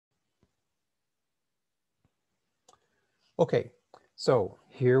Okay, so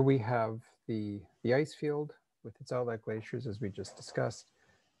here we have the ice field with its outlet glaciers, as we just discussed,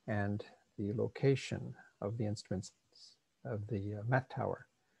 and the location of the instruments of the Met Tower.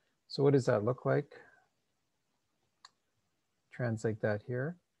 So what does that look like? Translate that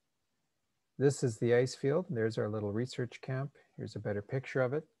here. This is the ice field. There's our little research camp. Here's a better picture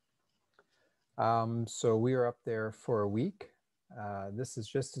of it. So we were up there for a week. This is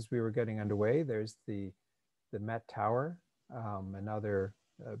just as we were getting underway. There's the Met Tower and other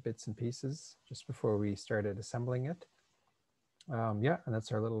bits and pieces just before we started assembling it. Yeah, and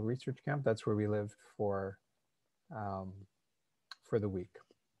that's our little research camp. That's where we lived for the week.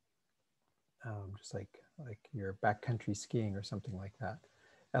 Just like your backcountry skiing or something like that.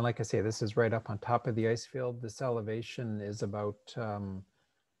 And like I say, this is right up on top of the ice field. This elevation is about,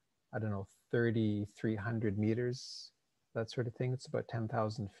 I don't know, 3,300 meters, that sort of thing. It's about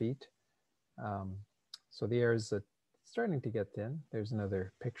 10,000 feet. So the air is starting to get thin. There's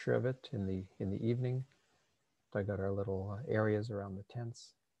another picture of it in the evening. I got our little areas around the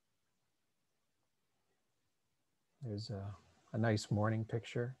tents. There's a nice morning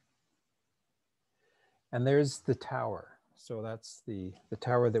picture. And there's the tower. So that's the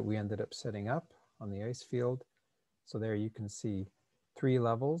tower that we ended up setting up on the ice field. So there you can see 3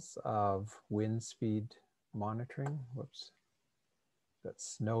 levels of wind speed monitoring. Whoops. Got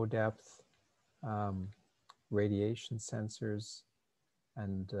snow depth, radiation sensors,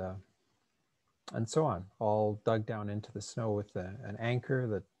 and so on, all dug down into the snow with an anchor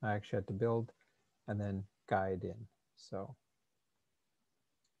that I actually had to build and then guide in. So,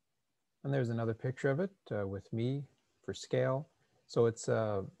 and there's another picture of it with me for scale. So it's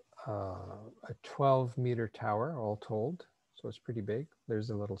a 12-meter tower all told. So it's pretty big.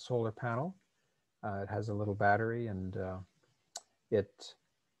 There's a little solar panel. It has a little battery, and it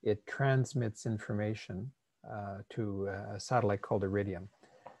transmits information to a satellite called Iridium.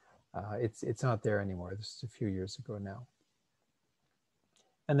 It's not there anymore. This is a few years ago now.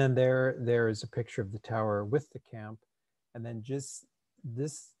 And then there is a picture of the tower with the camp, and then just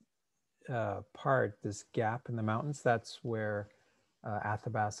this part, this gap in the mountains, that's where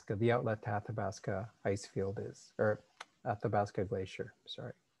Athabasca, the outlet to Athabasca ice field is, or Athabasca Glacier,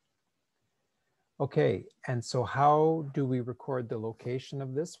 sorry. Okay, and so how do we record the location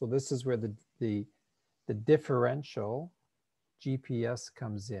of this? Well, this is where the differential GPS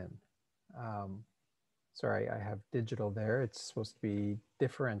comes in. Sorry, I have digital there. It's supposed to be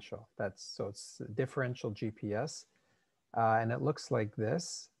differential. So it's differential GPS, and it looks like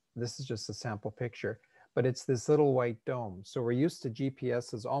this. This is just a sample picture, but it's this little white dome. So we're used to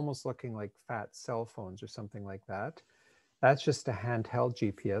GPS as almost looking like fat cell phones or something like that. That's just a handheld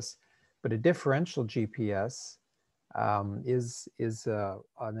GPS, but a differential GPS is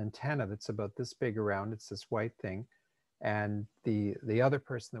an antenna that's about this big around. It's this white thing. And the other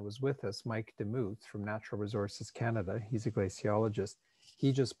person that was with us, Mike DeMuth from Natural Resources Canada, he's a glaciologist,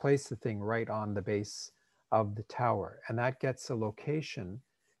 he just placed the thing right on the base of the tower. And that gets a location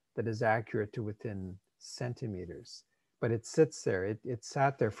that is accurate to within centimeters. But it sits there, it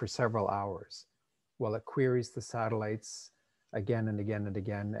sat there for several hours while it queries the satellites again and again and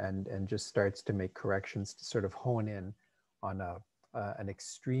again, and just starts to make corrections to sort of hone in on an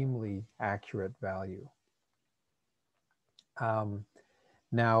extremely accurate value. So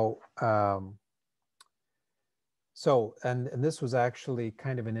this was actually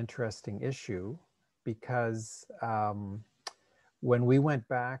kind of an interesting issue, because when we went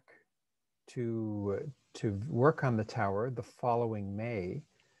back to work on the tower the following May,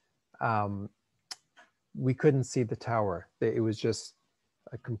 we couldn't see the tower. It was just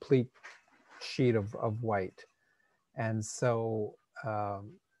a complete sheet of white. And so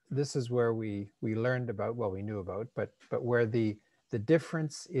this is where we learned about, well, we knew about, but where the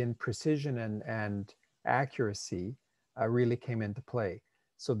difference in precision and accuracy really came into play.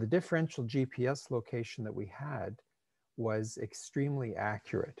 So the differential GPS location that we had was extremely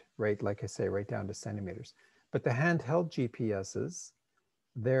accurate, right? Like I say, right down to centimeters. But the handheld GPSs,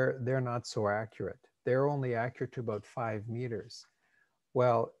 they're not so accurate. They're only accurate to about 5 meters.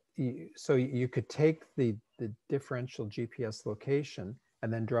 Well, so you could take the differential GPS location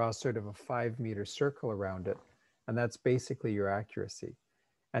and then draw sort of a 5-meter circle around it, and that's basically your accuracy.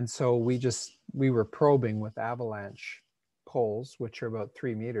 And so we were probing with avalanche poles, which are about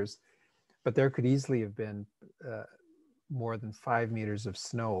 3 meters, but there could easily have been more than 5 meters of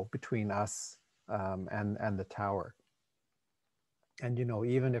snow between us and the tower. And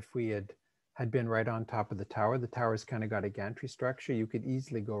even if we had been right on top of the tower's kind of got a gantry structure. You could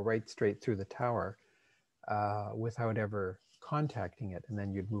easily go right straight through the tower without ever contacting it, and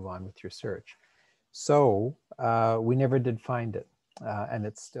then you'd move on with your search. So we never did find it. And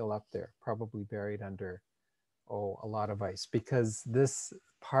it's still up there, probably buried under, a lot of ice, because this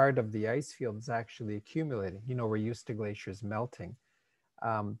part of the ice field is actually accumulating. You know, we're used to glaciers melting,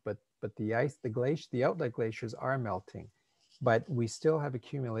 but the outlet glaciers are melting, but we still have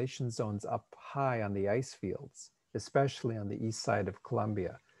accumulation zones up high on the ice fields, especially on the east side of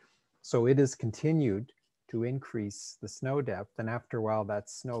Columbia. So it has continued to increase the snow depth, and after a while that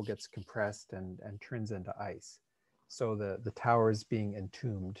snow gets compressed and turns into ice. So the tower is being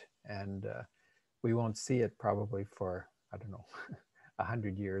entombed, and we won't see it probably for, I don't know,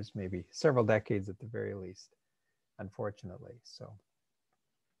 100 years, maybe several decades at the very least, unfortunately. So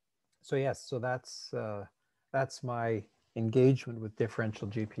yes, so that's my engagement with differential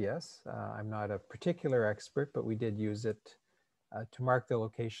GPS. I'm not a particular expert, but we did use it to mark the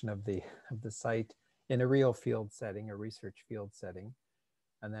location of the site in a real field setting, a research field setting,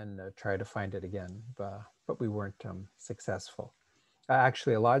 and then try to find it again. But we weren't successful.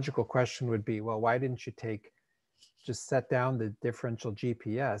 Actually, a logical question would be, well, why didn't you just set down the differential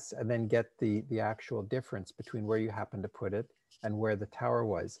GPS and then get the actual difference between where you happened to put it and where the tower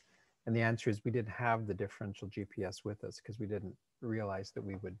was? And the answer is we didn't have the differential GPS with us because we didn't realize that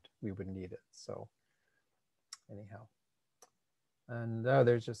we would need it. So anyhow, and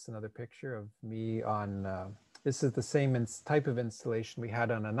there's just another picture of me on. This is the same type of installation we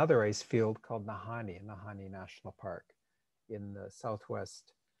had on another ice field called Nahanni National Park in the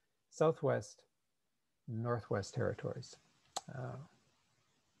southwest Northwest Territories.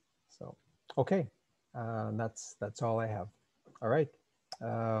 So, okay, that's all I have. All right.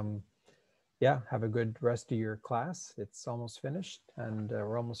 Yeah, have a good rest of your class. It's almost finished, and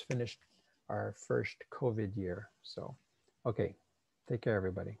we're almost finished our first COVID year. So, okay, take care,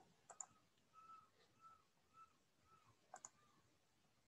 everybody.